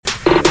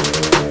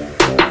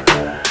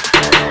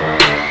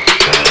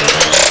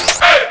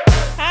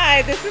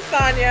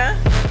Tanya.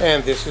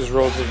 And this is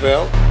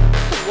Roosevelt.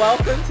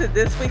 Welcome to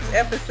this week's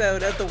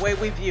episode of The Way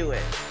We View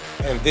It.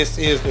 And this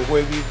is The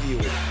Way We View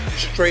It.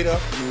 Straight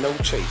up, no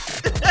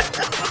chase.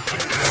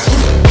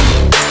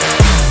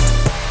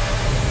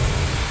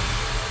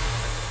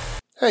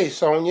 Hey,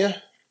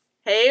 Sonia.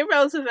 Hey,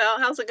 Roosevelt.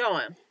 How's it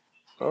going?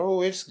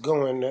 Oh, it's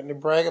going. Nothing to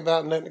brag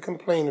about, nothing to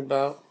complain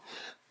about.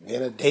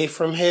 Been a day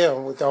from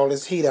hell with all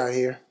this heat out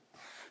here.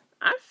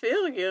 I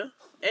feel you.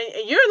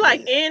 And you're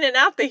like in and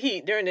out the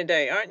heat during the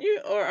day, aren't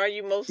you? Or are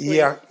you mostly?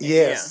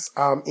 Yes.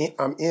 I'm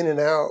in and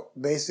out,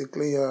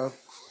 basically, and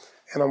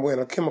I'm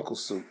wearing a chemical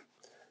suit.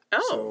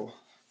 Oh. So,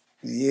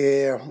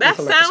 yeah. That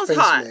sounds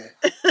hot.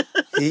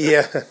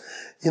 Yeah.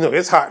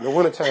 It's hot in the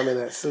wintertime in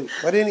that suit.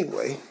 But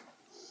anyway,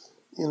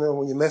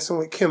 when you're messing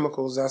with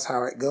chemicals, that's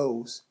how it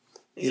goes.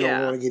 You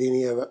don't want to get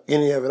any of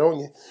it on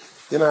you.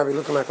 Then I'll be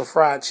looking like a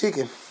fried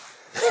chicken.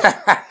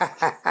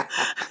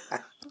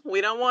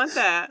 We don't want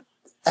that.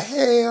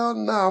 Hell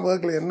no, I'm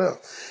ugly enough.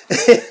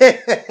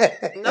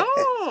 No.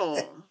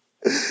 Oh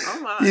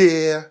my.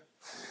 Yeah.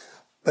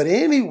 But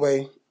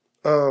anyway,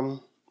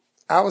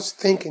 I was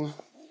thinking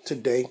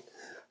today,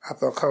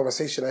 after a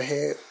conversation I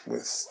had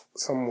with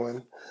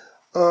someone,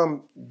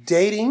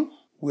 dating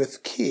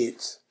with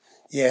kids,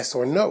 yes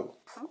or no.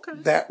 Okay.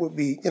 That would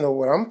be,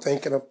 what I'm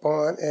thinking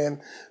upon. And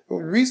the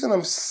reason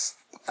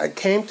it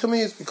came to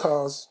me is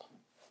because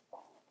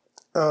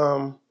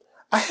I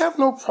have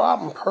no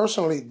problem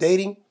personally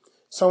dating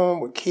someone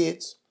with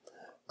kids,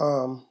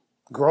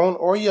 grown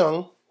or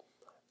young,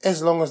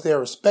 as long as they're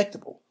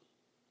respectable.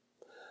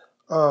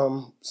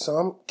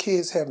 Some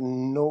kids have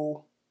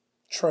no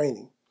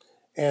training,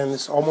 and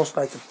it's almost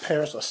like the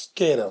parents are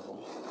scared of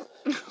them.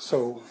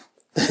 So,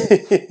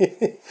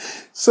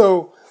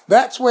 so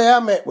that's where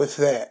I'm at with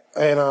that.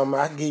 And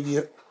I can give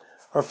you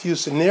a few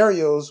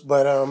scenarios,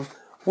 but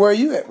where are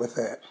you at with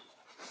that?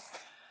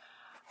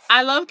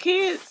 I love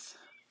kids.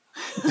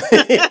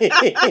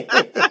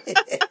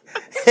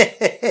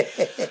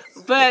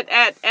 But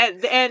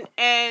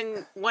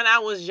and when I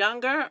was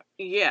younger,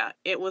 yeah,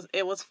 it was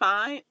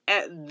fine.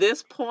 At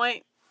this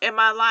point in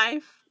my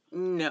life,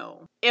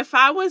 no. If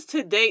I was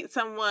to date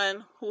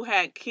someone who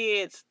had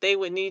kids, they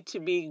would need to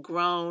be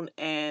grown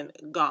and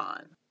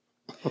gone.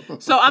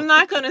 So I'm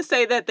not going to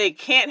say that they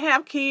can't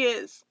have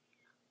kids,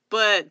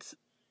 but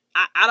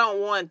I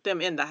don't want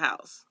them in the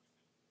house.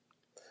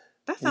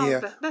 That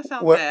sounds bad,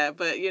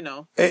 but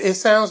It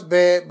sounds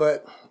bad,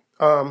 but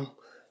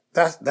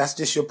that's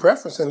just your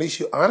preference. At least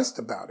you're honest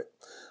about it.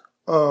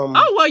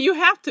 Well, you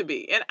have to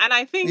be, and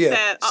I think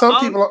that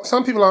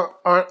some people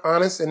aren't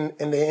honest, and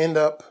they end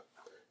up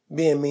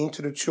being mean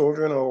to the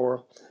children,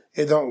 or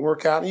it don't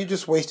work out, and you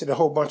just wasted a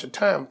whole bunch of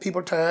time,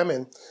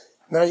 and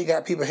now you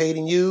got people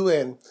hating you,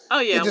 and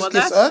it just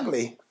gets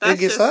ugly. It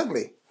gets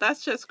ugly.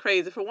 That's just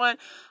crazy. For one,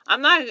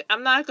 I'm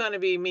not going to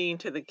be mean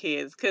to the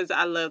kids because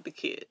I love the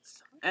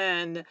kids.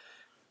 And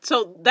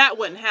so that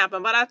wouldn't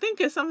happen. But I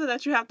think it's something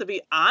that you have to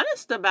be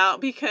honest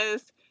about,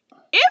 because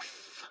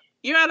if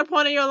you're at a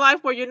point in your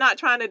life where you're not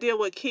trying to deal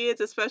with kids,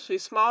 especially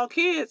small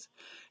kids,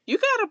 you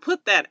got to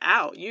put that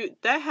out.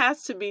 That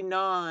has to be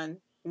known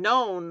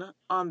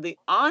on the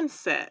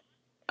onset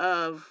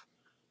of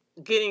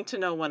getting to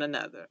know one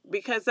another,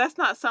 because that's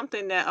not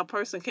something that a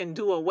person can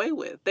do away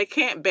with. They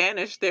can't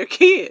banish their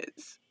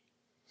kids.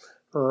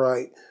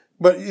 Right.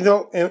 But,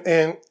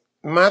 and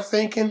my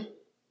thinking,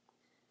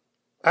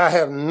 I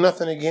have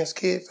nothing against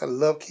kids. I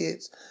love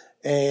kids.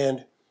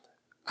 And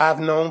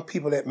I've known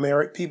people that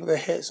married people that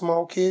had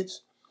small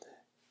kids,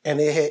 and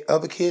they had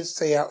other kids,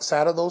 say,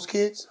 outside of those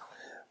kids.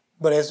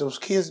 But as those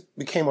kids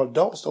became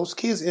adults, those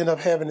kids end up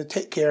having to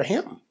take care of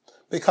him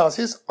because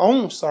his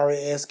own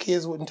sorry-ass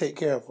kids wouldn't take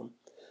care of him,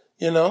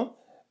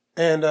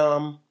 And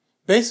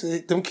basically,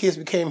 them kids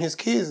became his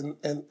kids,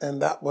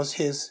 and that was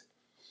his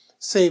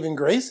saving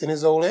grace in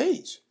his old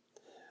age.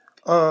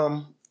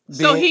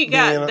 So he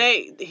got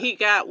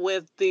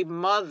with the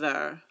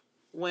mother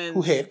when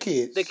who had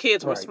kids. The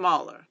kids were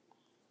smaller.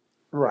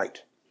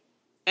 Right.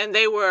 And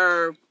they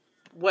were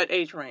what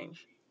age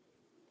range?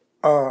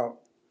 3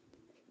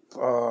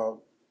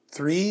 and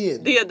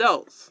the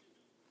adults.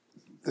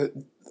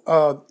 The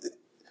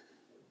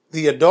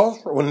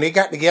adults when they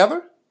got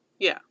together?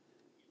 Yeah.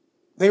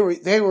 They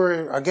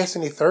were I guess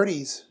in their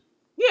 30s.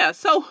 Yeah,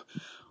 so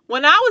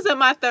when I was in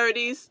my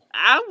 30s,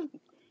 I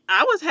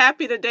was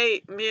happy to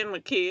date men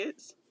with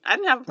kids. I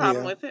didn't have a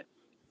problem with it.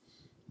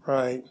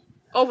 Right.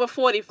 Over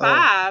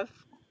 45,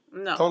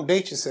 no. Don't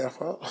date yourself,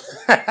 huh?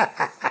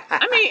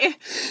 I mean,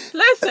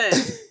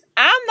 listen,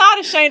 I'm not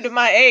ashamed of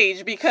my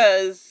age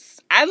because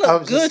I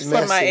look good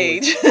for my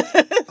age.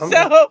 I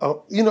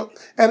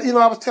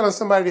was telling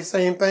somebody the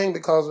same thing,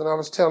 because when I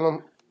was telling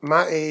them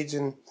my age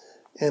and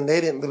they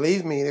didn't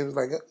believe me, they was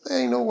like, there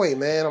ain't no way,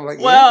 man. I'm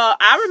like, well,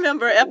 I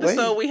remember an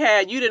episode we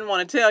had, you didn't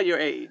want to tell your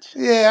age.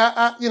 Yeah,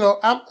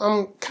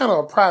 I'm kind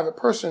of a private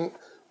person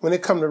when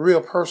it comes to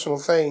real personal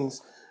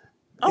things.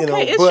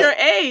 Okay, it's your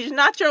age,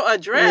 not your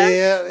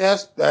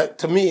address. Yeah,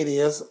 to me it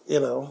is,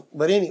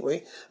 But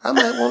anyway, I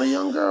might want a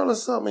young girl or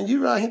something, and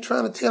you out here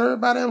trying to tell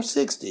everybody I'm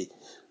 60,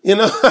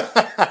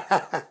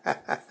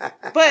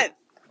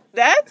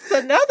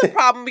 that's another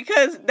problem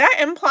because that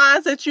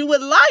implies that you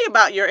would lie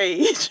about your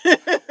age.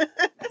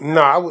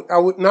 No, I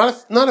would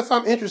not if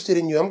I'm interested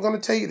in you. I'm going to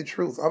tell you the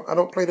truth. I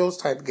don't play those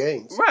type of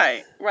games.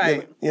 Right,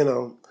 right.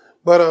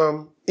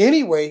 But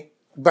anyway,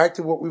 back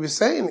to what we were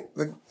saying.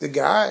 The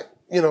guy,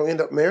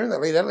 ended up marrying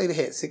that lady. That lady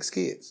had 6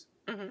 kids,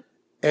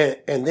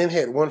 and then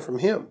had one from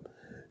him,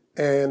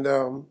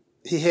 and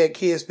he had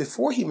kids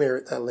before he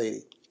married that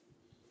lady,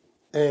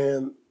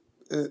 and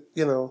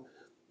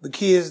the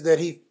kids that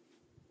he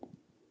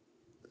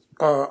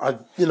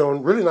are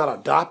really not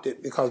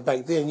adopted because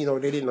back then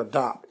they didn't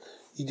adopt.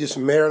 You just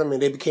married them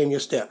and they became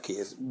your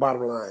stepkids.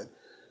 Bottom line,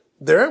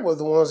 they were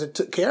the ones that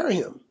took care of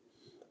him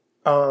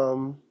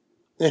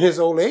in his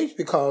old age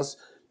because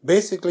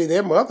basically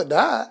their mother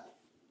died,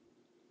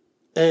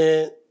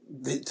 and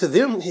to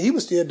them he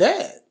was still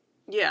dad.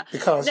 Yeah,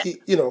 because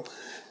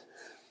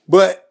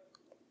but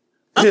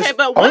okay.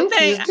 But one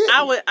thing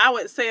I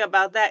would say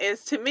about that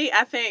is, to me,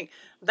 I think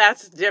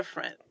that's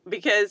different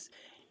because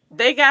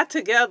they got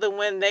together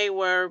when they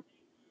were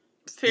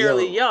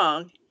fairly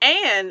young,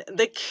 and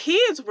the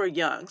kids were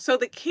young. So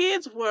the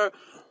kids were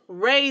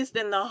raised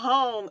in the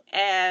home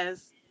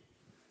as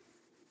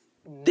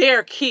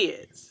their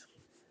kids.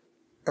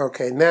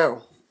 Okay,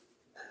 now.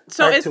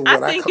 So I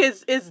think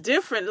it's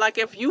different. Like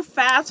if you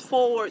fast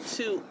forward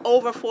to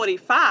over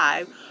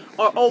 45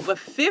 or over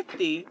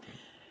 50,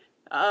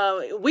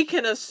 we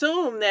can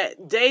assume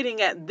that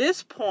dating at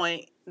this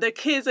point, the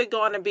kids are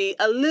going to be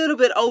a little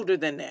bit older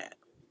than that.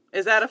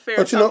 Is that a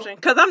fair assumption?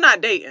 Because I'm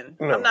not dating.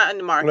 No, I'm not in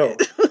the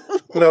market.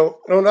 No,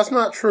 that's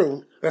not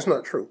true. That's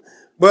not true.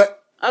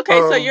 But okay,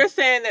 so you're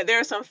saying that there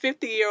are some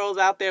 50-year-olds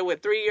out there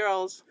with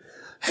 3-year-olds?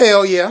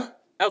 Hell yeah.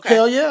 Okay.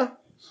 Hell yeah.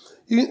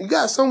 You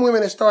got some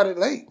women that started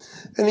late,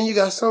 and then you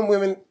got some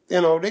women,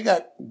 they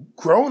got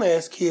grown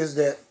ass kids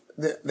that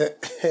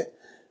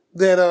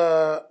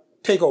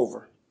take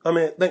over. I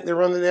mean, think they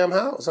run the damn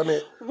house. I mean,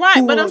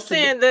 right. But I'm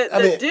saying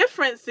the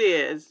difference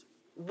is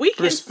we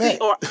can see,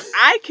 or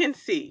I can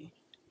see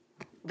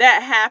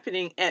that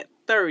happening at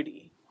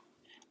 30.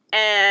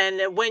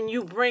 And when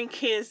you bring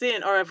kids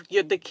in, or if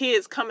the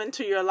kids come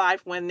into your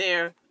life when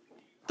they're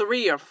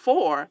 3 or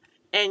 4,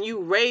 and you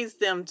raise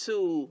them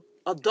to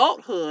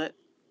adulthood,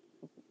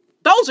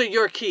 those are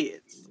your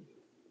kids.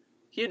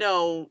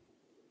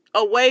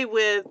 Away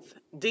with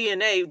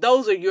DNA,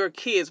 those are your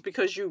kids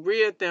because you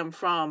reared them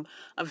from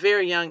a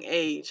very young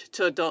age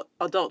to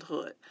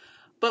adulthood.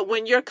 But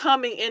when you're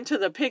coming into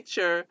the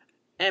picture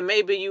and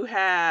maybe you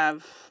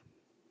have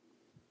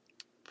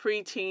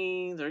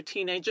preteens or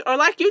teenagers, or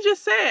like you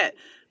just said,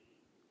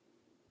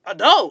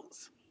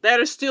 adults that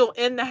are still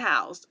in the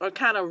house or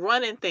kind of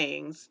running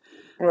things,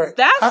 right?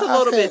 That's a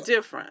little bit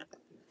different.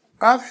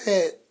 I've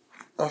had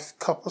a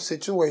couple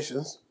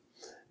situations,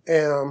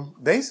 and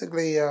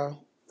basically, I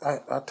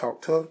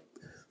talked to a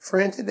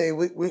friend today.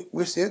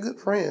 We're still good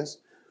friends,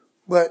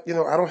 but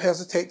I don't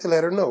hesitate to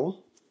let her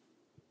know,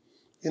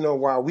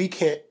 why we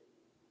can't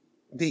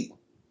be.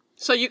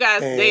 So you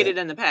guys dated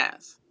in the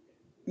past?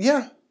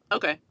 Yeah.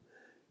 Okay.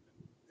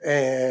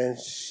 And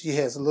she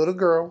has a little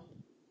girl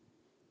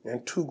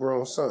and 2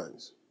 grown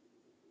sons.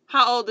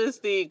 How old is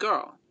the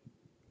girl?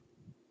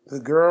 The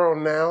girl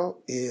now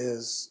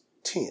is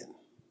 10.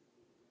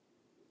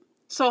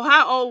 So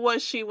how old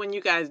was she when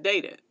you guys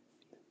dated?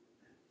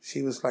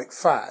 She was like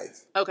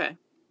 5. Okay.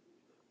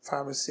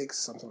 5 or 6,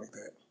 something like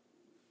that.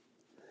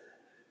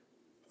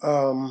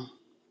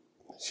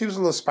 She was a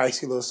little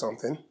spicy, little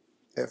something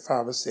at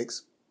 5 or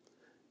 6.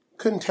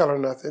 Couldn't tell her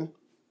nothing,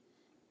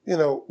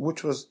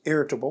 which was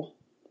irritable.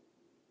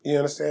 You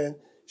understand?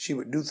 She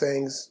would do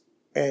things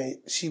and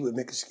she would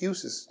make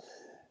excuses.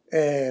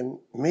 And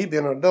me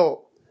being an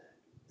adult,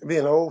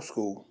 being old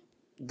school,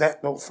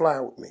 that don't fly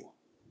with me.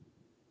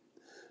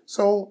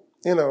 So,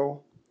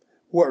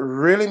 what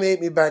really made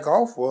me back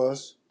off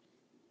was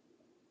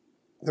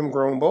them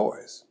grown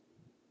boys.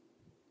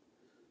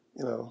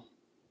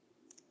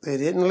 They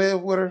didn't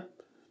live with her,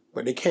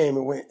 but they came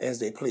and went as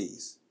they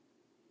pleased.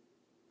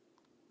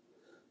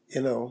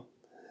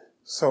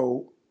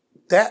 So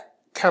that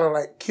kind of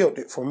like killed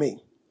it for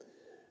me.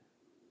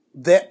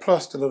 That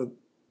plus the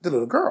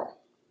little girl.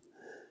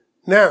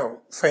 Now,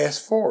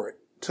 fast forward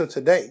to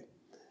today.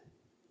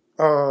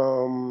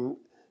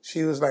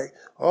 She was like,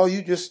 "Oh,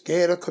 you just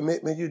scared of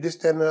commitment. You this,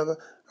 that, and the other."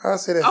 I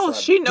said, "Oh,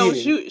 she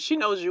knows you. She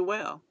knows you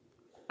well."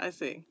 I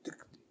see.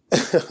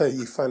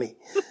 You funny,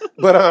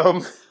 but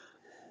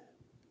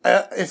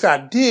if I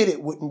did,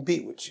 it wouldn't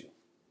be with you.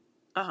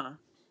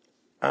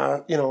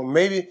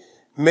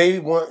 Maybe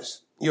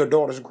once your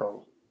daughter's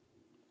grown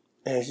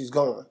and she's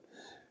gone,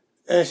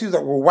 and she's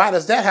like, "Well, why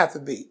does that have to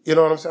be?" You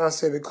know what I'm saying? I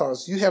said,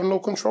 because you have no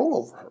control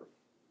over her.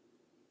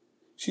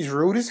 She's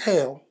rude as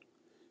hell.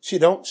 She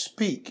don't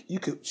speak.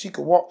 She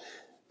could walk.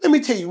 Let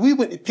me tell you, we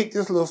went to pick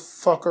this little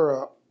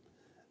fucker up.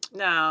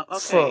 No,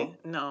 okay,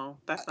 no,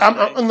 that's not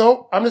nice.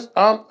 No,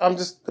 I'm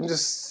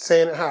just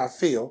saying it how I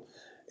feel.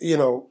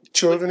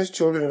 Children is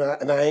children,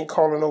 and I ain't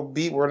calling no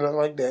B word or nothing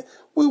like that.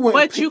 We went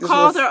and But you picked this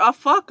called little. her a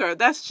fucker.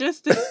 That's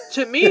just as,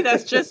 to me,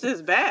 that's just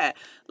as bad.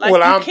 Well,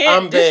 Like, you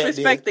can't I'm bad then.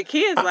 disrespect the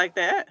kids I, like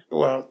that.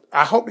 well,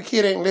 I hope the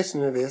kid ain't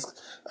listening to this.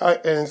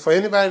 And for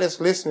anybody that's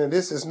listening,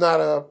 this is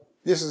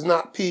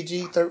not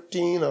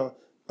PG-13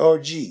 or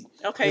G.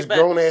 Okay, It's but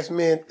grown ass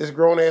men. It's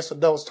grown ass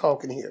adults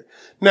talking here.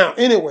 Now,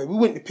 anyway, we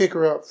went to pick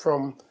her up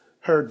from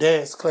her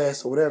dance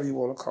class or whatever you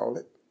want to call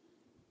it,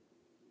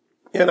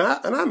 and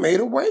I made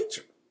a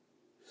wager.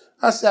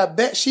 I said, I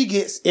bet she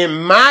gets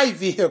in my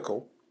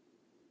vehicle,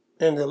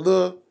 and the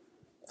little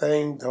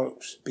thing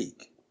don't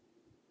speak.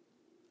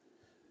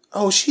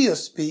 Oh, she'll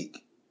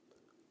speak.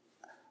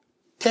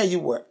 Tell you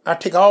what, I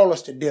take all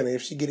us to dinner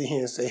if she get in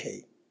here and say,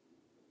 hey.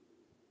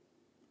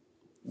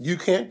 You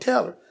can't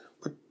tell her,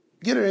 but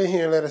get her in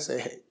here and let her say,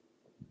 hey.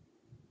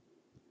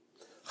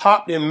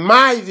 Hopped in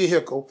my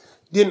vehicle,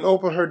 didn't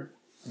open her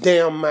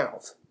damn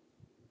mouth.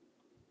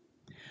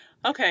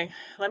 okay,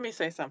 let me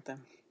say something.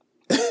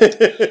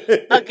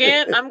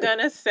 Again, I'm going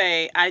to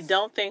say I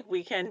don't think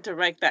we can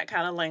direct that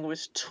kind of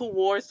language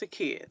towards the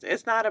kids.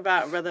 It's not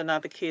about whether or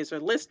not the kids are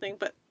listening,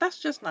 but that's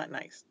just not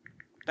nice.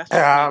 That's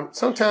just me.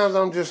 Sometimes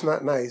I'm just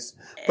not nice.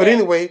 But And,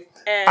 anyway,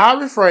 and I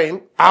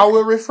refrain. I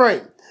will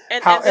refrain.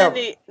 and then However,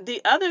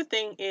 the other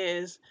thing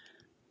is,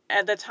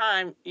 at the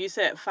time you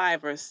said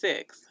 5 or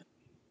 6.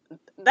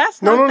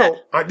 That's no, not no,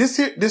 that. no.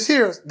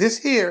 This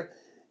here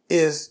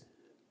is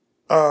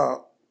a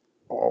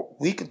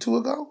week or two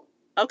ago.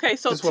 Okay,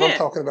 so This is what I'm 10.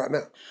 talking about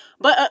now.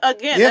 But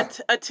again, Yeah.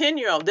 a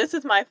 10-year-old, this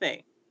is my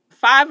thing.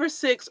 5 or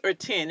 6 or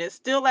 10, it's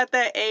still at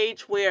that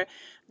age where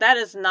that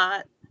is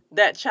not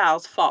that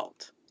child's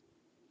fault.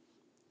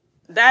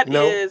 That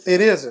No, is, it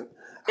isn't.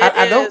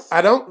 it is,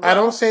 I don't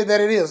well, say that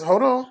it is.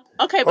 Hold on.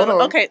 okay, Hold but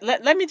on. okay,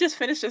 let me just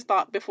finish this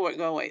thought before it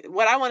go away.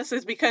 What I want to say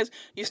is, because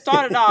you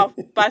started off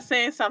by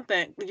saying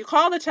something, you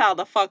call the child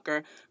a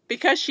fucker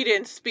because she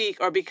didn't speak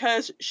or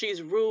because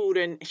she's rude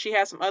and she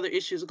has some other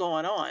issues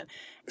going on.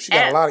 She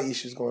got a At lot of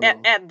issues going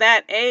on. at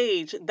that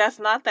age, that's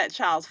not that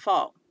child's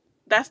fault.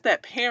 That's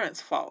that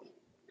parent's fault.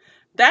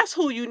 That's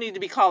who you need to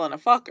be calling a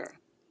fucker,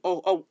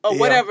 or Yeah.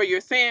 whatever you're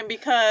saying,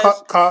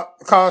 because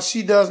Cause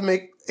she does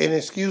make an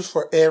excuse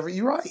for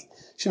you're right.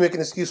 She make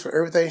an excuse for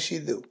everything she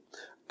do.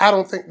 I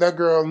don't think that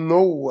girl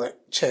know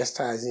what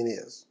chastising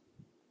is.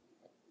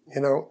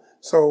 You know?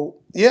 So,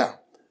 yeah.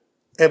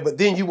 But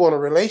then you want a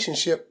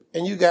relationship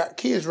and you got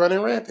kids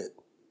running rampant.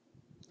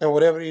 And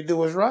whatever you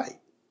do is right.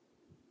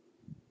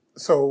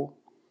 So,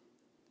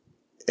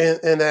 in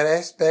that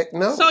aspect,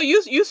 no. so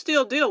you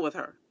still deal with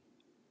her,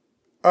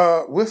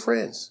 We're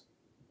friends.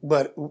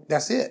 But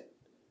that's it.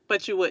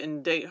 but you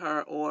wouldn't date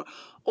her, or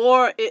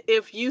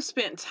if you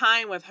spent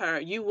time with her,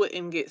 you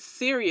wouldn't get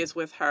serious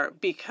with her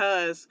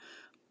because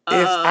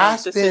If I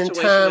of the spend situation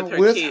with time her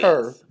with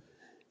her, kids.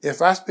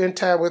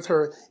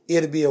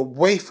 it'll be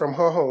away from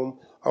her home,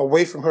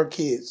 away from her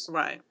kids.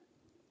 Right.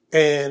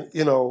 And,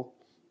 you know,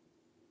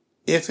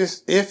 if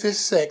it's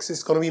sex,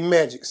 it's going to be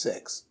magic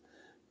sex.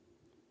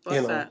 What's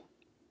You know, that?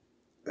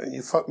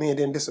 you fuck me and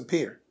then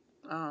disappear.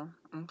 Oh,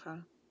 okay.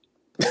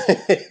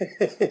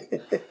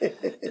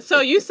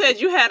 So you said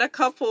you had a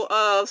couple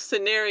of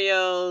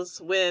scenarios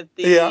with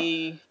Yeah.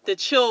 the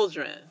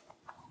children.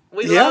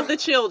 We Yeah. love the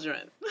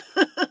children.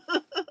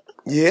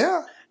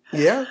 Yeah.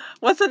 Yeah.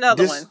 What's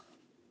another one?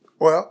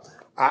 Well,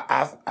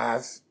 I've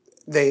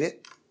dated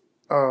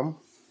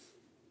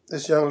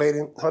this young lady.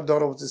 Her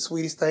daughter was the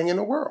sweetest thing in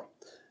the world.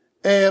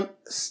 And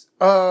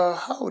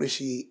how old is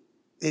she?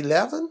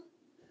 11?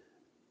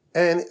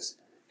 And it's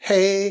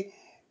hey,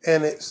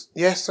 and it's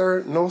yes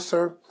sir, no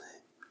sir.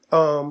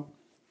 You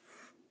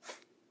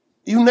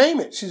name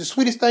it. She's the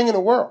sweetest thing in the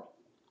world.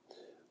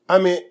 I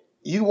mean,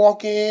 you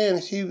walk in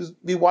and she was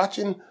be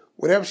watching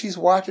whatever she's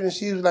watching, and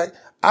she was like,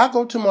 I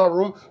go to my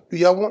room. Do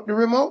y'all want the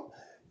remote?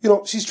 You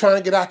know, she's trying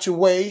to get out your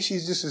way.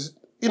 She's just as,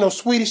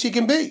 sweet as she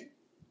can be.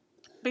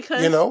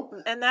 Because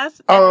and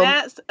that's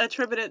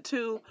attributed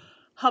to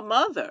her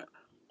mother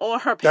or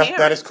her parents.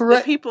 That is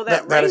correct. The people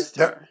that raised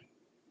her.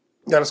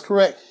 That is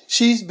correct.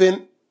 She's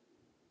being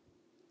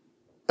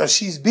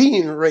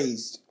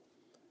raised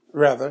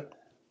rather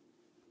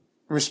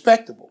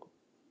respectable.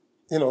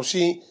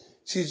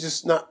 She's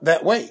just not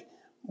that way.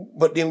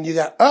 But then you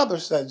got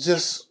others that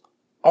just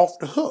off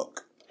the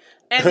hook.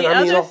 And the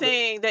other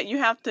thing that you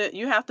have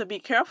to be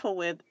careful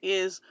with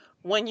is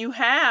when you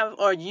have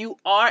or you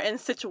are in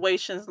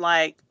situations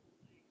like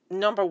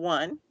number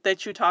one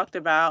that you talked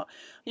about,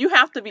 you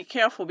have to be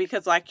careful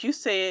because, like you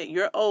said,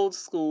 you're old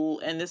school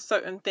and there's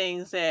certain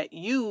things that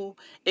you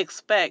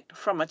expect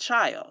from a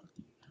child.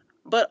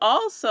 But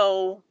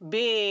also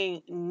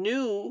being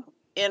new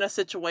in a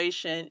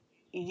situation,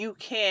 you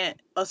can't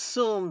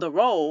assume the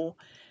role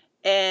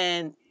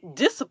and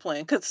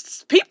discipline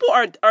because people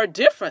are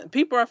different.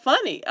 People are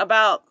funny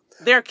about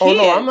their kids. Oh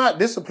no, I'm not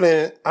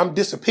disciplining. I'm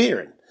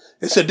disappearing.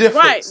 It's a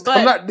difference. Right, but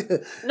I'm not.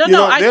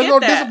 I there's get no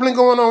that. discipline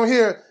going on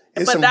here.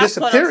 It's But some that's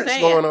what I'm disappearance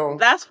saying. going on.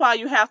 That's why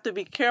you have to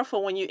be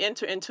careful when you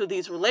enter into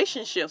these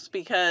relationships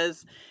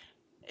because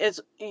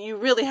you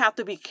really have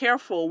to be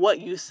careful what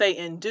you say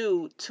and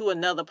do to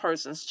another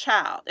person's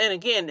child. And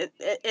again,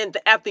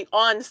 at the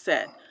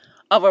onset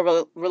of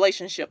a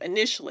relationship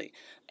initially,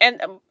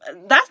 and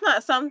that's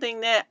not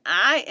something that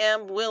I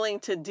am willing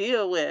to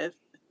deal with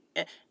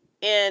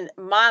in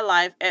my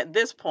life at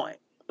this point.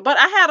 But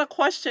I had a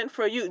question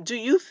for you. Do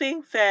you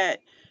think that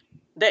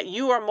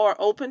you are more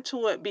open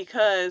to it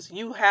because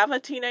you have a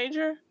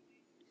teenager?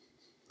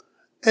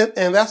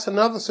 And that's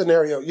another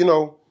scenario. You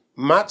know,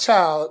 my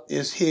child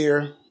is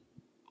here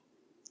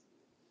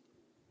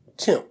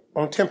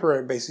on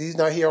temporary basis. He's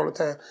not here all the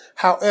time.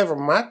 However,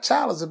 my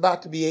child is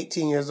about to be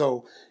 18 years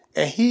old,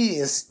 and he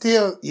is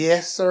still,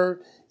 yes,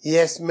 sir,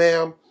 yes,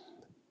 ma'am.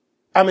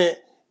 I mean,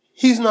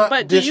 he's not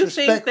But do you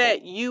think disrespectful.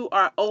 that you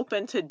are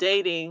open to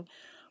dating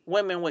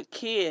women with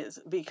kids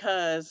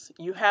because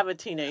you have a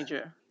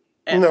teenager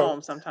at No,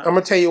 home I'm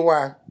gonna sometimes? tell you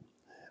why.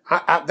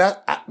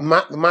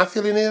 My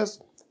feeling is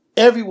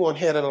everyone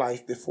had a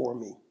life before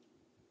me.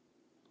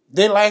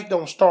 Their life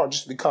don't start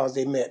just because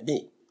they met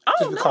me,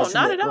 just Oh, no, because you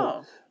not met at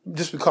all.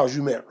 just because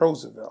you met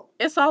Roosevelt.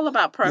 It's all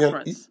about You know,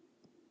 preference.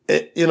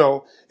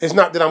 it's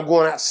not that I'm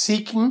going out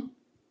seeking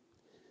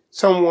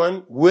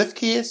someone with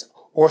kids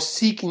or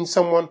seeking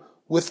someone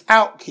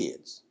without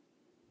kids.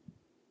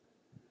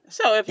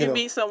 So if You you know,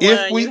 meet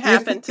someone, you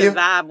happen to if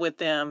vibe with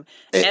them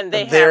and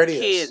they there have it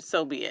is. kids,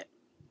 so be it.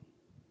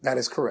 That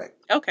is correct.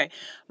 Okay.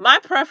 My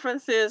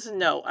preference is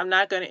no, I'm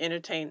not going to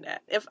entertain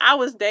that. If I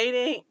was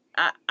dating,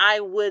 I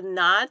would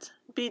not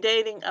be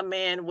dating a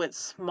man with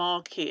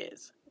small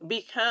kids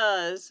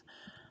because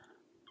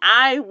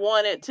I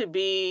want it to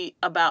be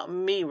about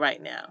me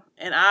right now.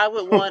 And I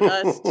would want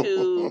us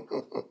to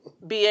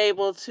be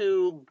able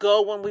to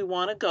go when we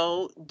want to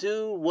go,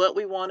 do what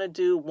we want to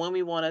do when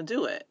we want to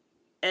do it,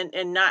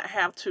 and not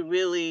have to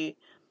really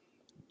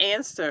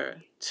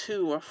answer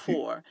to or you,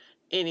 for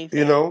you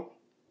anything. know,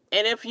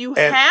 And if you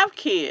and have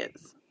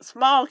kids,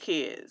 small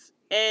kids,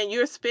 and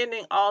you're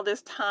spending all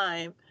this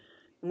time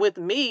with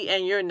me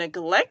and you're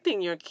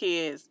neglecting your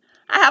kids,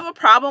 I have a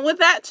problem with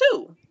that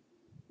too.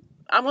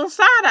 I'm gonna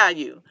side eye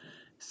you.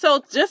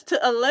 So just to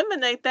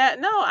eliminate that,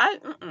 no,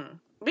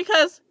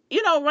 because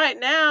right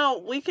now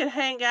we can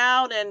hang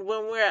out, and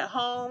when we're at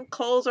home,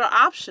 clothes are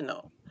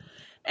optional,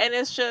 and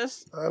it's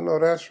just I know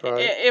that's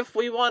right. if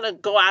we want to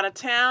go out of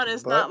town,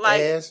 it's not Butt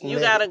like ass you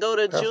got to naked. go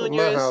to That's what my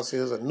juniors. house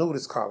is, a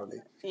nudist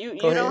colony. Go You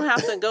don't ahead.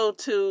 have to go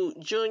to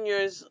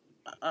juniors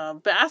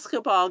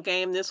basketball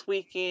game this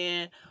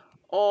weekend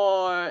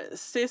or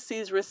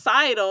Sissy's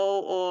recital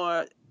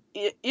or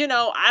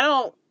I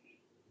don't.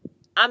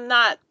 I'm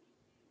not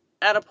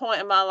at a point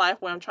in my life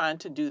where I'm trying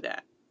to do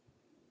that.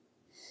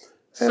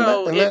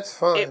 So And that's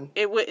fine.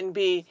 it wouldn't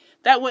be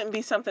that wouldn't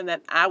be something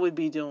that I would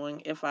be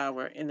doing if I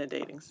were in the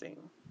dating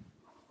scene.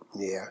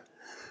 Yeah.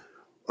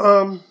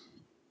 Um,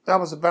 I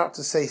was about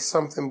to say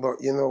something, but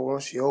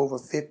once you're over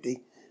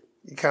 50,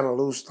 you kind of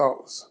lose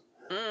thoughts.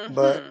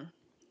 But Mhm.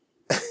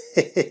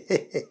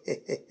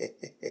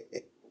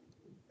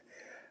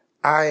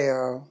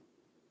 I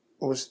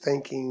was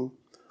thinking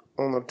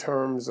on the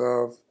terms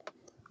of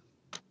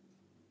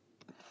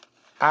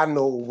I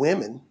know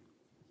women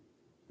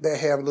that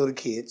have little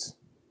kids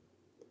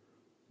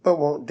but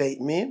won't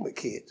date men with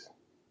kids.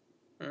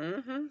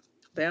 Mhm.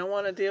 They don't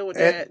want to deal with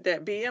And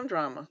that BM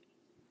drama.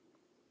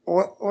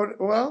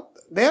 well,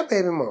 they're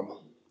baby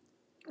mama.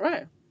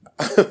 Right.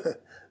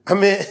 I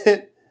mean,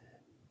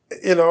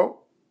 you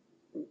know,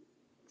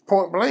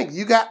 point blank,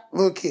 you got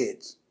little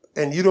kids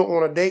and you don't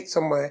want to date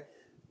somebody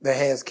that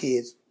has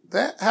kids.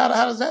 That how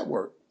does that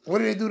work? Where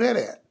do they do that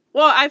at?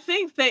 Well, I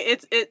think that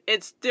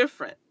it's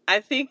different. I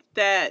think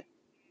that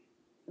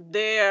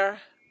there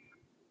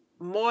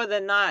more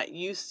than not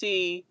you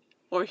see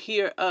or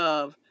hear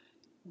of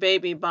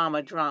baby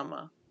mama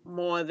drama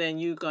more than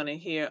you're gonna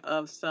hear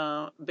of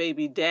some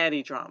baby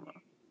daddy drama.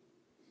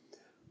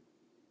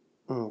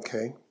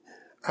 Okay,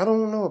 I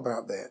don't know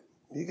about that.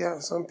 You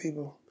got some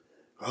people.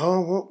 I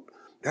don't want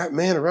that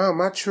man around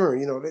my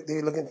children.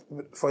 They're looking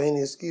for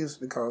any excuse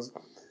because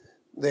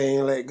they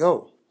ain't let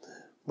go.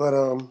 But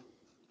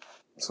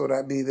so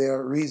that be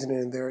their reasoning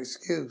and their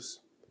excuse.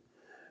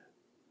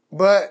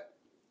 But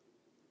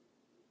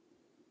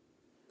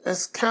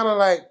it's kind of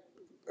like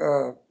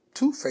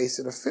two-faced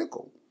or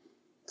fickle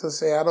to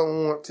say I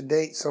don't want to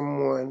date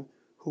someone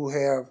who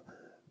have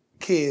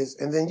kids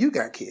and then you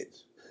got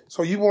kids.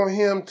 So you want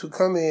him to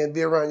come in and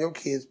be around your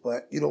kids,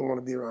 but you don't want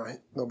to be around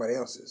nobody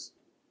else's.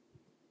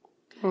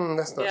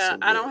 That's not Yeah, so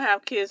I don't good.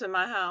 have kids in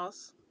my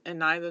house, and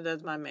neither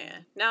does my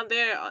man. Now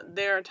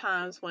there are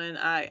times when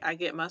I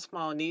get my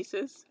small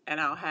nieces and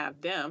I'll have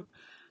them,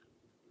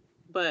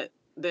 but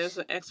there's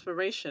an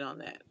expiration on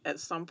that. At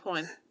some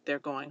point, they're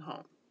going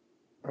home.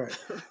 Right.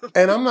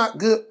 And I'm not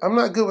good. I'm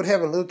not good with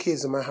having little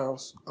kids in my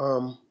house. So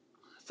how you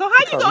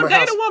Because gonna my date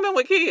a house. woman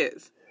with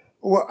kids?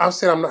 Well, I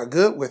said I'm not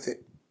good with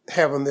it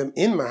having them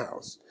in my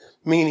house.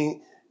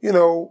 Meaning,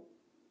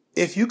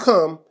 if you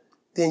come,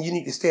 then you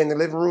need to stay in the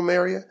living room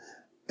area.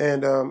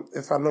 And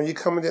if I know you're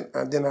coming,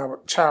 then I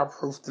would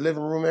childproof the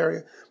living room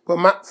area.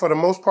 But for the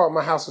most part,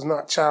 my house is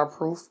not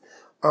childproof.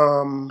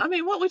 Um, I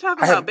mean, what we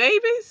talking I about? have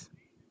Babies?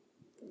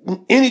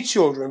 any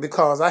children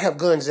because I have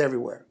guns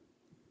everywhere.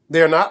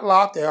 They're not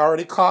locked. They're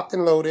already cocked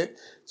and loaded.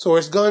 So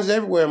it's guns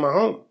everywhere in my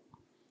home.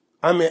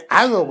 I mean,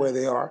 I know where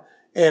they are.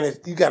 And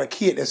if you got a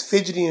kid that's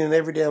fidgeting in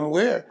every damn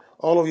where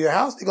all over your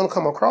house, they're going to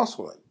come across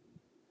one.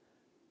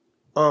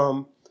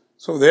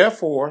 So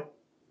therefore,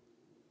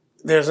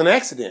 there's an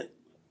accident.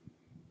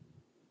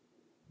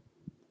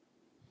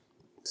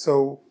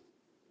 So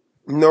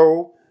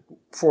no,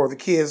 for the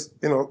kids,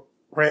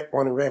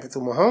 running rampant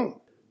through my home.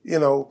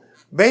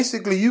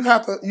 Basically you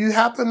have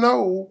to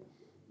know,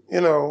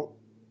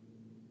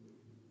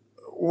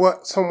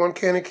 what someone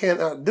can and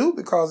cannot do,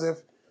 because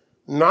if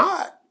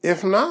not,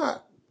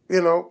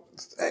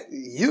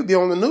 you'd be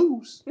on the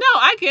news. No,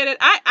 I get it.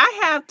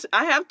 I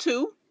have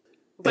two,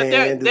 but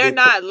And do they're they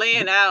not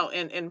laying out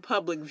in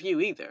public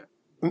view either.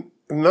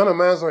 none of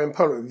mine are in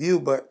public view,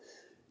 but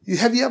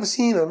have you ever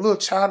seen a little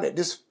child that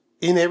just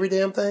in every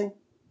damn thing?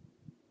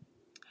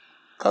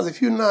 Because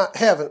if you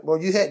haven't,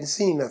 well, you hadn't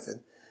seen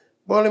nothing.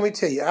 Well, let me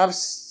tell you, I've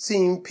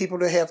seen people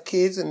that have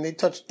kids and they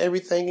touch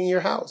everything in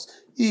your house.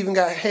 You even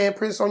got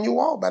handprints on your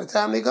wall by the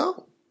time they're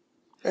gone.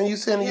 And you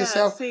saying to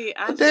yourself, see,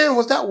 damn,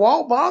 was that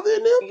wall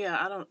bothering them? Yeah,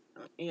 I don't.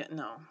 Yeah,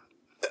 no.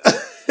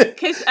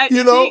 Because I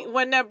You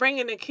when they're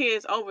bringing the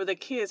kids over, the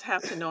kids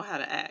have to know how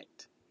to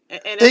act.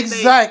 And if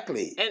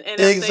exactly. and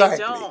if Exactly.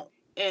 they don't,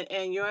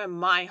 and you're in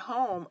my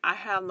home, I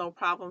have no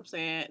problem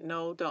saying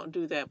no. Don't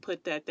do that.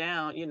 Put that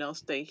down.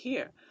 Stay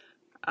here.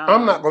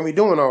 I'm not going to be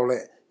doing all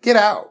that. Get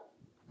out.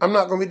 I'm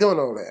not going to be doing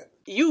all that.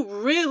 You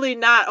really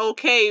not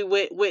okay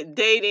with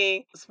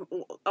dating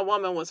a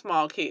woman with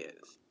small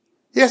kids?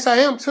 Yes, I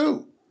am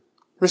too.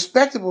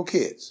 Respectable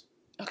kids.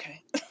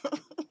 Okay.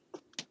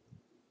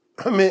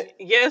 I mean,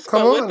 yes,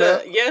 come but on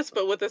now.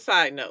 but with a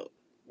side note.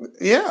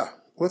 Yeah,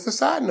 with a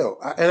side note.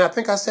 And I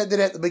think I said that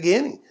at the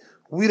beginning.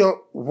 We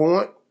don't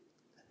want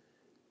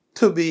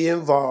to be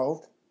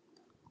involved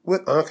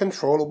with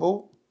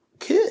uncontrollable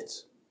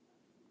kids,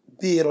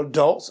 be it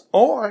adults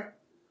or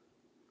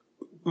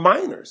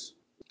minors.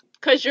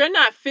 Because you're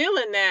not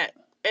feeling that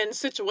in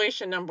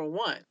situation number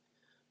one.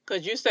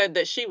 Because you said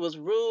that she was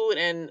rude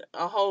and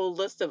a whole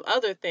list of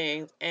other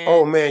things. And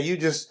oh man, you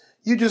just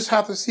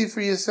have to see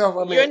for yourself.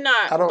 I mean, you're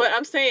not. But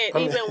I'm saying,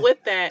 even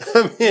with that,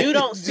 you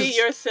don't see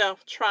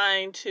yourself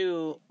trying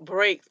to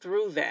break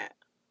through that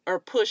or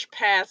push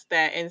past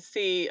that and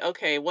see,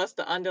 okay, what's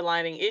the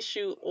underlying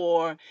issue,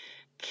 or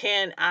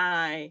can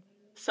I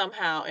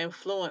somehow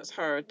influence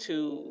her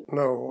to?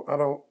 No, I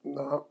don't.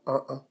 No,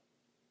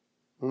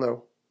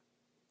 no,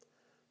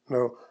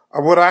 no.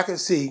 What I can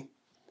see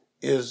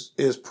is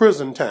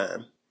prison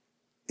time.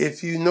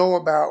 If you know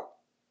about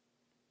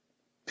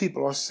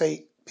people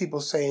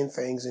saying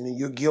things and then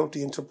you're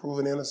guilty until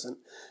proven innocent,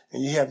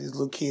 and you have these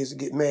little kids that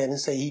get mad and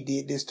say, he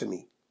did this to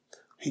me,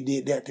 he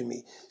did that to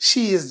me.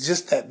 She is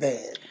just that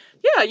bad.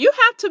 Yeah, you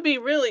have to be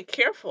really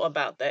careful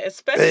about that,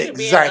 especially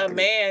being a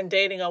man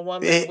dating a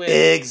woman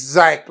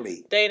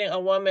dating a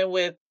woman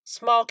with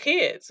small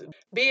kids,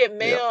 be it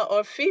male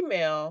or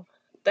female.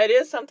 That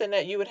is something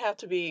that you would have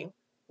to be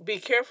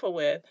careful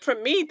with. For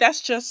me,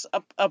 that's just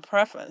a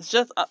preference.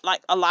 Just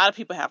like a lot of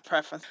people have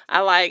preference. I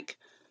like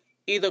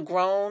either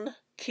grown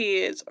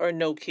kids or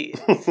no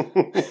kids.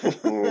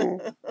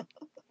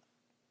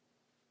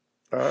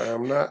 I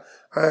am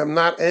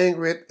not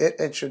angry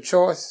at your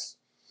choice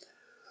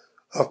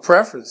of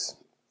preference.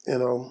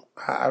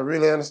 I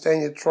really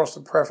understand your choice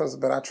of preference,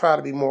 but I try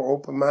to be more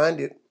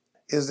open-minded.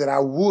 Is that I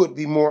would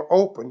be more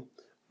open,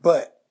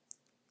 but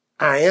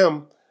I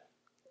am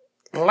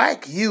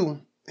like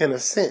you in a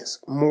sense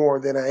more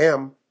than I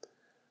am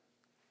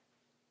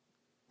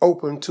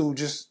open to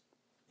just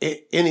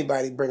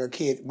anybody bring a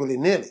kid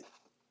willy-nilly.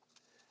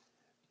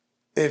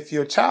 If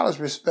your child is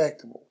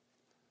respectable,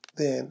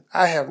 then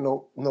I have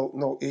no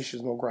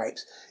issues, no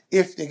gripes.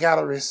 If they got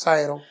a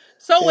recital.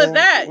 So with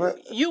that,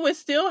 you would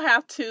still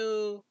have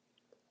to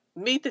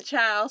meet the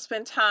child,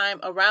 spend time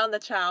around the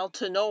child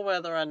to know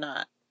whether or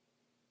not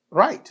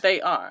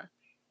they are.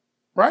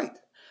 Right.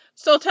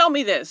 So tell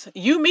me this.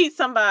 You meet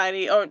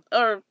somebody or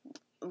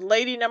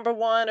lady number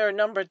one or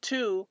number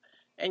two,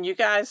 and you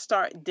guys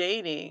start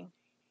dating.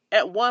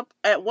 At what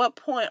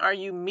point are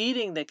you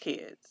meeting the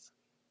kids?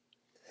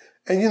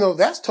 And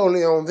that's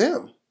totally on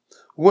them.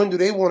 When do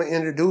they want to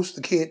introduce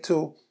the kid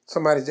to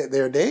somebody that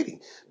they're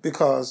dating?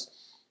 Because,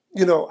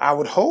 I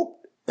would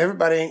hope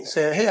everybody ain't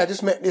saying, hey, I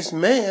just met this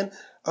man.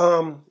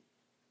 Come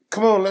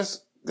on, let's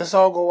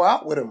all go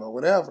out with him or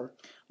whatever.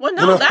 Well,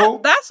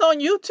 no, that's on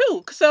you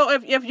too. So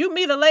if you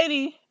meet a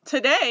lady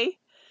today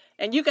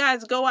and you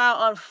guys go out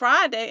on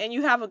Friday and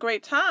you have a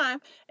great time,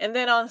 and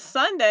then on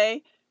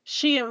Sunday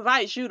she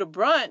invites you to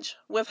brunch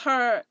with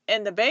her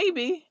and the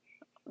baby,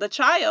 the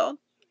child,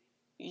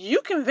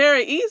 you can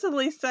very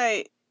easily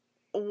say,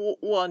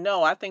 well,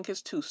 no, I think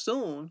it's too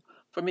soon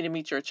for me to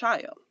meet your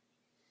child.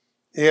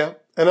 Yeah,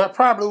 and I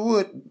probably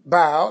would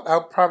bow out. I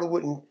probably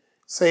wouldn't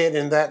say it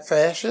in that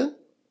fashion,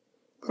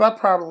 but I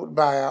probably would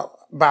bow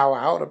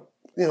out,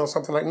 or,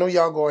 something like, no,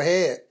 y'all go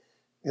ahead,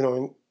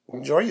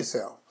 enjoy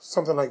yourself.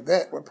 Something like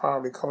that would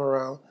probably come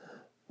around.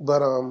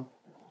 But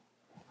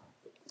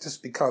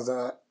just because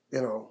I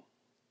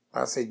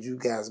said you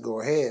guys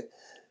go ahead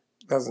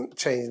doesn't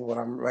change what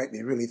I might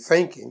be really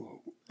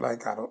thinking.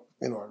 Like I don't,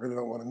 I really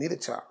don't want to meet a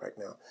child right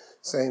now.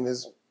 Same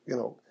as,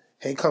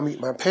 hey, come meet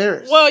my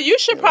parents. Well, you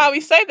should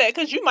probably say that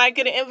because you might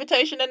get an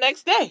invitation the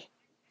next day.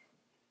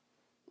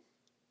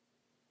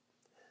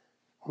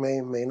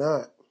 May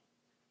not.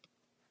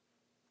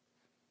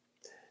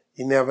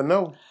 You never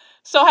know.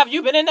 So, have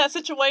you been in that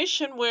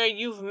situation where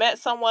you've met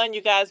someone,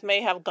 you guys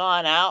may have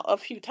gone out a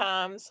few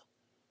times,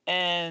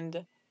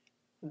 and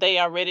they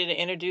are ready to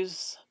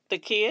introduce the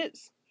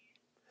kids?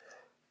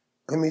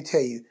 Let me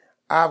tell you,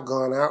 I've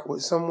gone out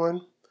with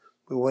someone.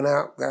 We went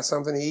out, got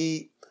something to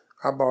eat.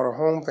 I brought her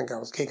home, think I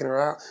was kicking her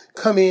out.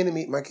 Come in and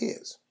meet my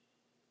kids.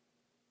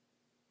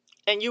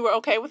 And you were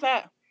okay with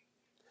that?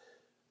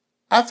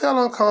 I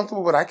felt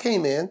uncomfortable, but I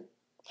came in.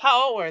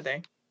 How old were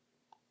they?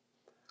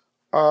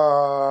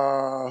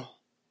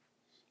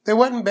 They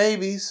wasn't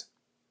babies.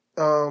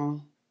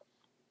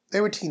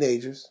 They were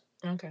teenagers.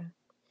 Okay.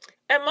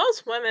 And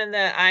most women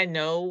that I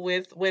know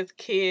with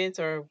kids,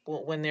 or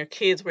when their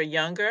kids were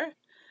younger,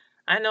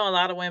 I know a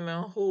lot of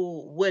women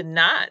who would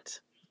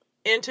not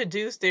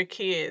introduce their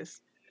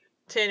kids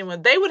to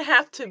anyone. They would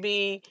have to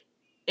be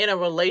in a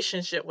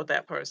relationship with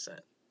that person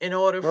in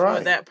order for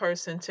Right. that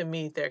person to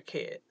meet their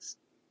kids.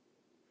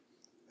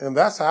 And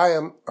that's how I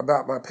am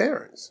about my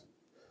parents.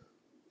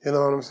 You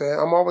know what I'm saying?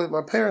 I'm always at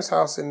my parents'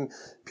 house, and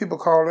people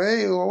call,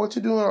 hey, well, what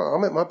you doing?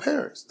 I'm at my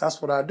parents.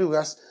 That's what I do.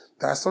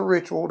 That's a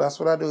ritual. That's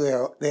what I do.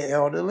 They're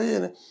elderly,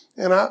 and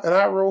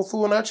I roll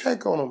through and I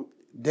check on them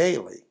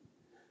daily.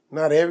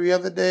 Not every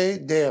other day,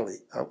 daily.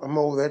 I'm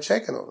over there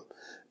checking on them.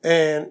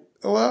 And,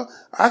 well,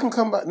 I can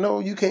come by. No,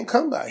 you can't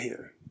come by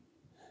here.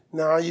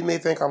 Now, you may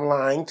think I'm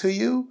lying to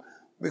you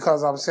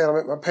because I'm saying I'm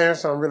at my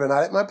parents and I'm really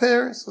not at my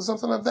parents or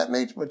something of that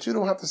nature, but you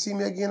don't have to see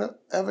me again,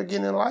 ever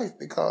again in life,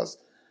 because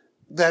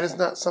that is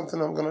not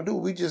something I'm going to do.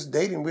 We just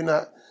dating.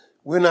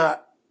 We're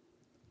not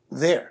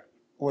there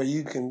where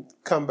you can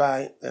come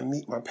by and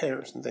meet my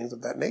parents and things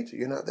of that nature.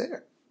 You're not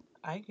there.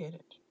 I get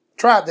it.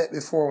 Tried that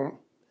before,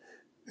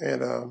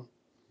 and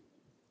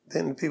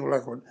then the people were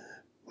like,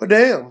 well,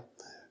 damn,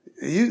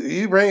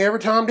 you bring every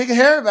Tom, Dick, and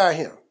Harry by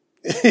him.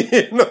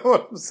 You know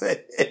what I'm saying?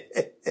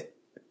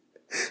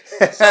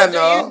 So do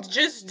you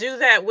just do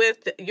that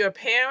with your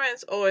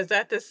parents, or is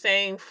that the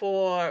same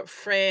for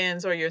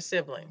friends or your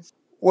siblings?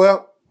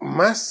 Well,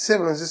 my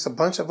siblings, it's a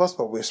bunch of us,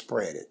 but we're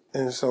spread it.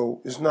 And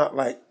so it's not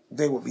like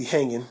they would be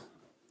hanging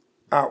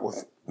out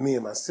with me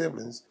and my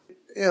siblings.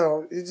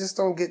 You just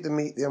don't get to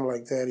meet them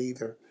like that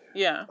either.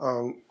 Yeah.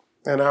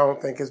 And I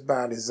don't think it's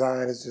by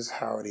design. It's just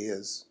how it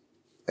is.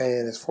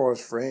 And as far as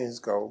friends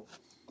go,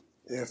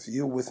 if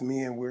you're with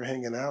me and we're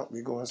hanging out,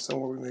 we're going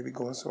somewhere, we may be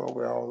going somewhere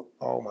where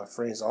all my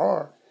friends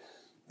are,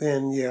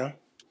 then yeah,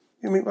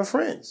 you meet my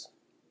friends,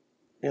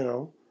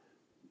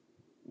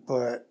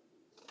 But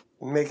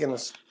making a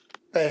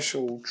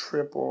special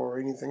trip or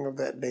anything of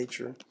that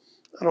nature,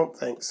 I don't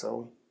think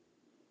so.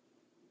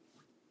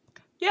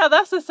 Yeah,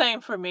 that's the same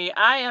for me.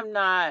 I am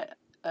not,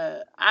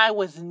 I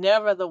was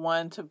never the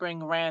one to bring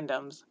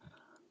randoms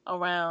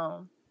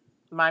around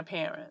my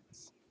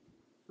parents.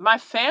 My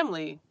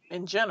family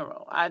in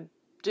general, I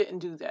didn't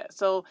do that.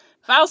 So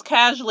if I was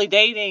casually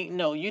dating,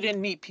 no, you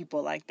didn't meet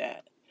people like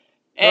that.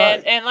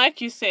 And Right. and like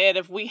you said,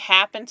 if we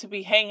happen to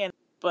be hanging out,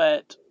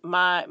 but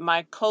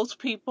my close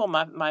people,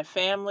 my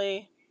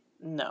family,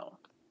 no.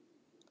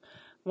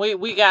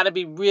 We got to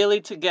be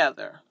really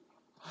together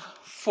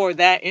for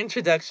that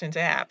introduction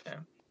to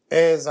happen.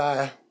 As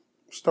I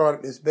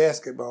started this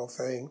basketball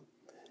thing,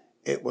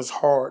 it was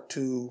hard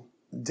to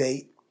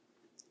date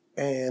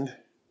and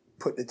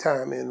put the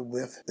time in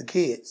with the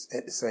kids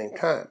at the same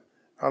time.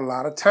 A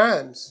lot of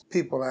times,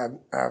 people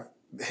I've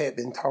had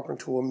been talking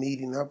to or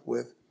meeting up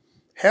with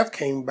have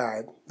came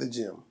by the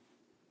gym.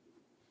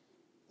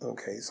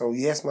 Okay, so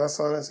yes, my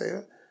son, I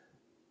say,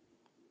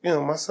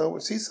 my son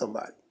would see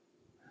somebody,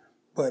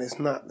 but it's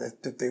not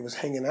that they was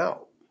hanging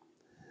out.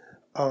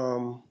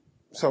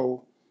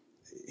 So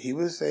he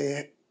would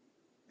say,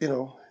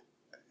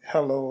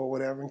 hello or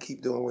whatever, and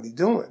keep doing what he's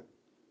doing.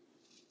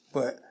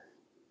 But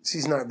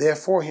she's not there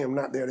for him,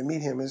 not there to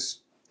meet him.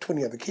 There's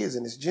 20 other kids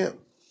in this gym.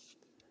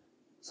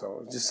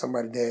 So it's just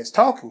somebody dad's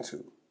talking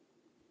to.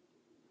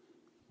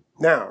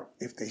 Now,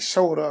 if they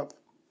showed up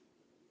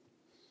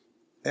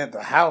at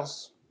the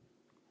house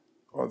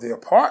or the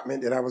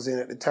apartment that I was in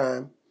at the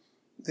time,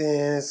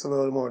 then it's a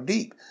little more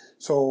deep.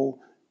 So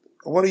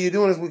what are you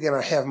doing this weekend?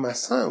 I have my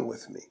son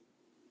with me.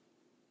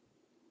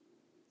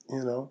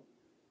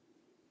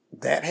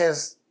 That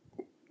has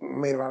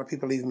made a lot of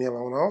people leave me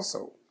alone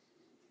also,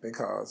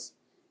 because,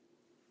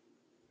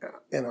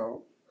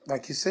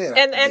 like you said.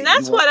 And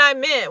that's what I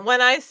meant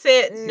when I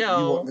said no.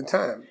 You want the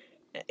time.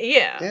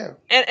 Yeah. Yeah.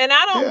 And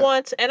I don't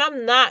want, and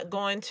I'm not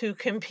going to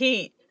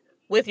compete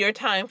with your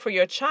time for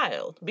your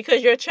child,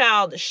 because your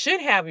child should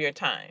have your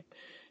time.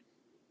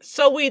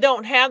 So we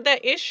don't have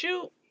that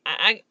issue.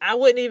 I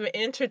wouldn't even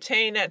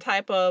entertain that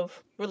type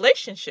of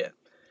relationship.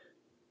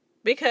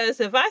 Because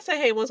if I say,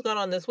 "Hey, what's going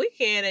on this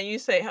weekend?" and you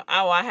say,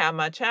 "Oh, I have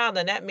my child,"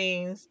 then that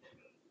means,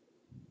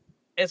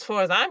 as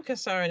far as I'm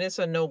concerned, it's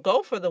a no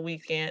go for the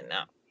weekend.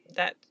 No,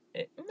 that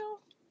no,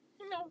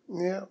 no.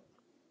 Yeah.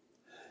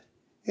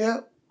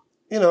 Yeah.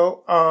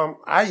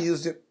 I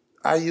used it.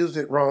 I used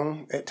it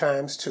wrong at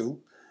times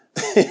too.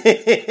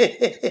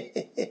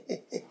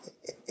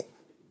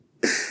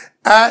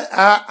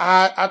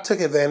 I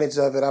took advantage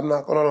of it. I'm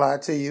not going to lie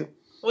to you.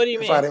 What do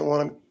you If I mean? didn't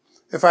want to,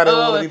 if I didn't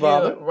want to be If you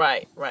bothered.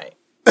 right, right.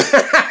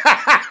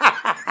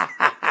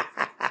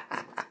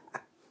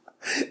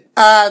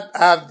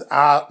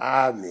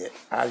 I admit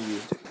I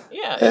used it.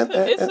 Yeah,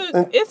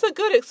 And it's a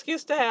good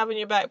excuse to have in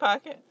your back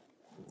pocket.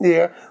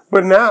 yeah,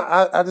 but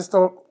now I just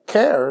don't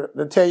care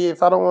to tell you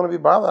if I don't want to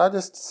be bothered. I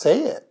just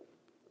say it.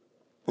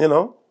 I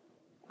don't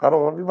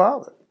want to be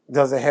bothered.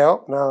 Does it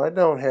help? No, it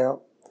don't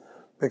help.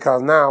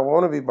 Because now I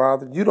want to be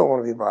bothered. You don't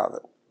want to be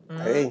bothered.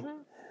 Mm-hmm. Hey,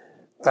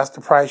 that's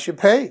the price you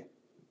pay.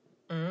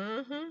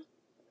 Mm-hmm.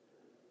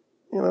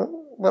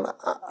 But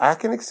I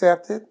can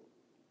accept it.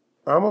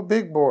 I'm a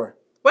big boy.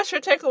 What's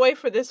your takeaway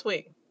for this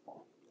week?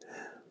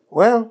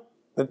 Well,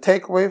 the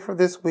takeaway for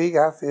this week,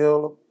 I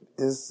feel,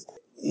 is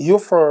you're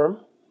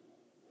firm.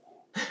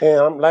 And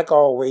I'm, like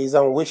always,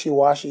 I'm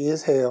wishy-washy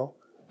as hell.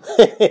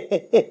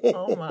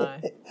 Oh,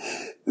 my.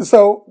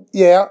 So,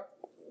 yeah,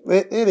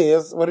 it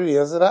is what it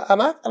is. And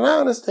I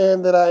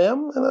understand that I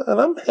am, and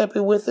I'm happy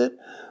with it.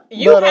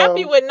 You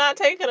happy with not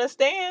taking a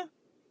stand?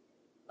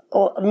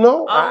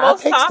 No, I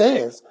most take topics?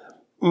 stands.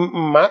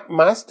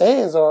 My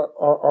stands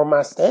are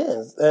my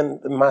stands.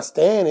 And my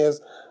stand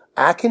is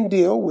I can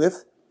deal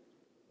with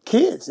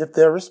kids if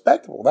they're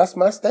respectable. That's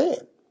my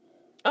stand.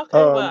 Okay,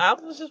 well, I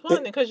was just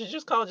wondering because you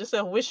just called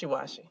yourself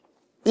wishy-washy.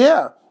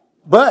 Yeah,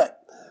 but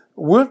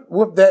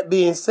with that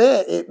being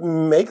said, it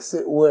makes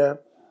it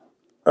where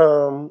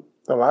a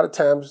lot of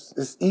times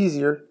it's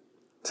easier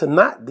to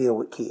not deal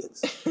with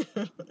kids.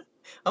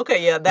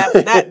 Okay, yeah,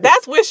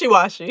 that's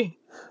wishy-washy.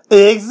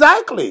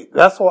 Exactly.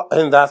 That's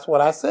what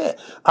I said.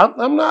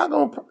 I'm not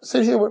going to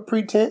sit here with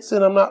pretense,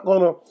 and I'm not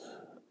going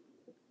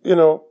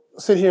to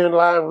sit here and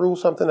lie and rule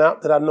something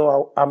out that I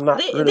know I'm not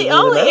really The ruling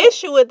only out.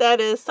 issue with that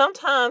is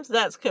sometimes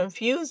that's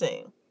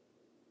confusing.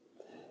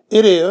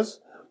 It is,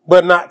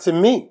 but not to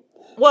me.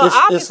 Well, It's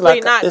obviously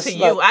like not to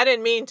you. I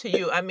didn't mean to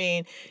you. I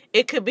mean,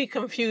 it could be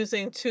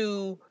confusing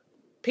to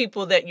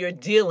people that you're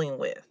dealing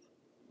with.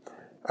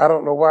 I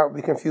don't know why it would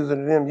be confusing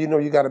to them.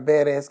 You got a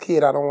badass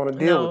kid. I don't want to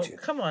deal with you.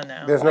 Come on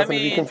now. There's nothing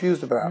to be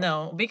confused about.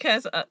 No,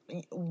 because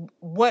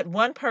what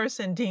one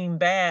person deemed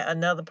bad,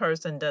 another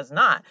person does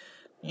not.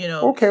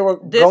 Okay, well,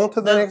 go on to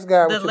the next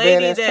guy the with your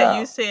lady badass that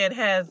you child. said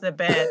has the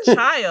bad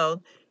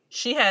child,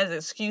 she has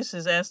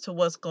excuses as to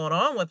what's going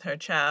on with her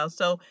child.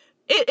 So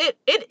it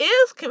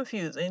is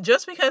confusing.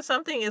 Just because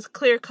something is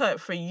clear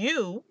cut for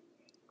you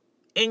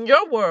in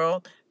your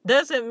world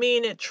doesn't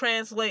mean it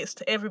translates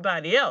to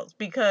everybody else,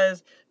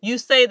 because you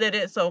say that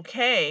it's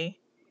okay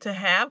to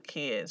have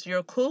kids.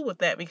 You're cool with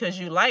that because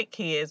you like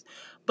kids,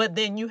 but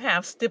then you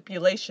have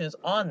stipulations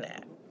on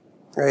that.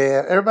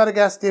 Yeah, everybody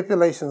got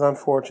stipulations,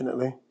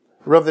 unfortunately.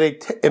 Whether they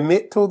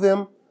admit to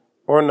them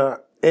or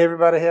not,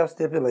 everybody has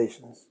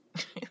stipulations.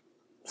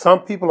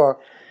 Some people are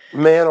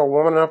man or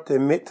woman enough to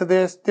admit to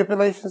their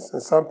stipulations,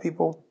 and some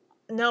people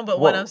No, but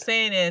what I'm won't.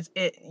 saying is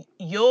it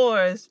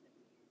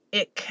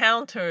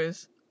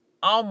counters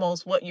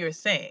almost what you're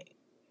saying.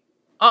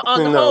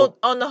 No.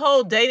 On the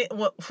whole dating,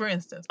 well, for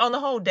instance, on the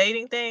whole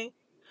dating thing,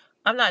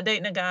 I'm not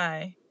dating a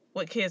guy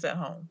with kids at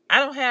home. I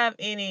don't have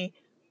any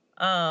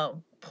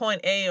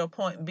point A or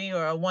point B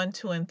or a 1,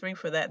 2, and 3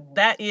 for that.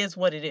 That is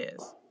what it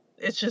is.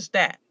 It's just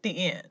that,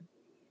 the end.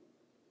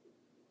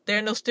 There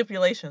are no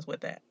stipulations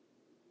with that.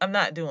 I'm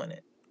not doing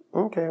it.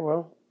 Okay,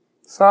 well,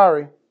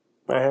 sorry.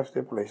 I have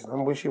stipulations.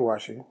 I'm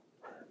wishy-washy.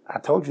 I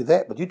told you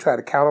that, but you tried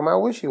to counter my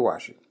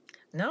wishy-washy.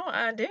 No,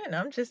 I didn't.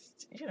 I'm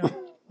just,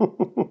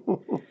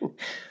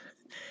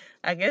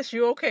 I guess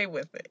you're okay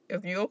with it.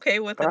 If you're okay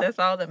with it, that's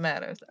all that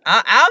matters.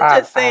 I'm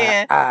just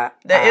saying that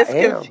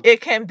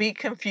it can be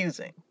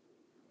confusing.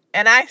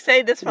 And I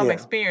say this from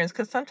experience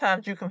because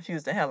sometimes you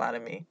confuse the hell out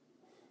of me.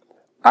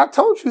 I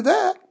told you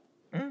that.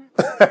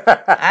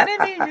 I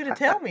didn't need you to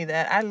tell me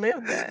that. I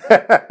lived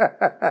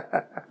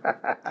that.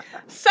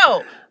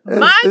 So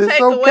my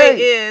takeaway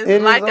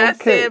is, like I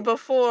said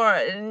before,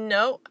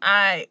 no,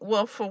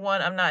 for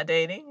one, I'm not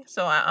dating,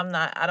 so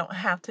I don't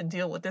have to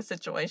deal with this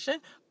situation.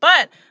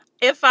 But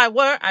if I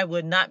were, I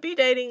would not be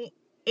dating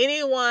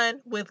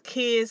anyone with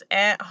kids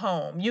at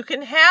home. You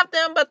can have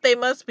them, but they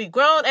must be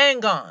grown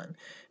and gone,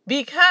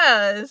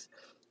 because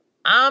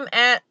I'm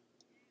at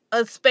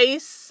a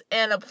space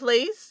and a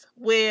place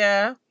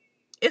where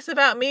it's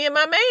about me and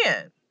my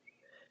man.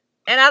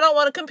 And I don't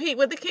want to compete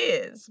with the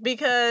kids,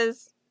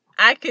 because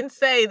I can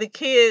say the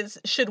kids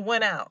should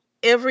win out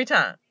every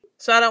time.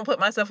 So I don't put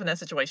myself in that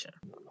situation.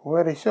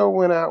 Well, they sure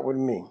went out with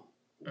me.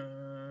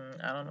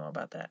 I don't know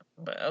about that,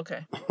 but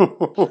okay.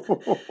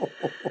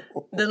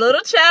 The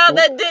little child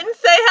that didn't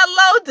say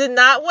hello did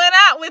not win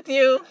out with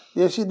you.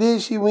 Yes, she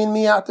did. She went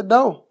me out the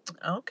door.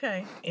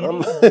 Okay.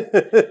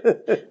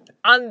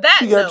 On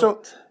that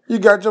note. You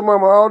got your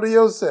mama all to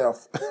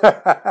yourself.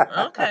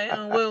 Okay,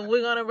 and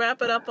we're going to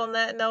wrap it up on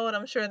that note.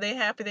 I'm sure they're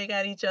happy they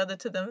got each other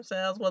to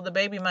themselves. Well, the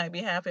baby might be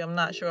happy. I'm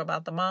not sure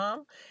about the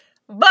mom.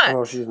 But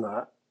No, she's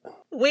not.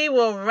 We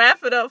will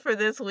wrap it up for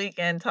this week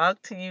and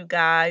talk to you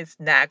guys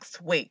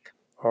next week.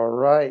 All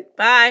right.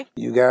 Bye.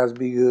 You guys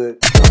be good.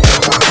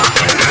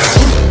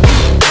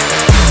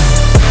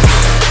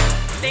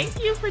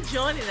 Thank you for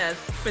joining us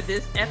for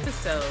this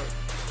episode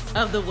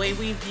of The Way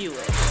We View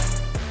It.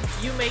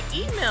 You may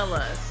email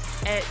us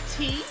at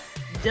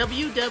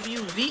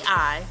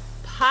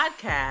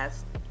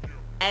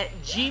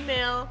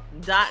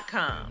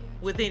twwvipodcast@gmail.com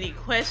with any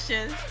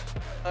questions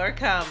or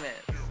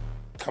comments.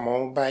 Come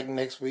on back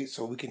next week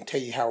so we can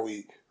tell you how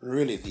we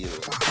really view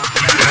it.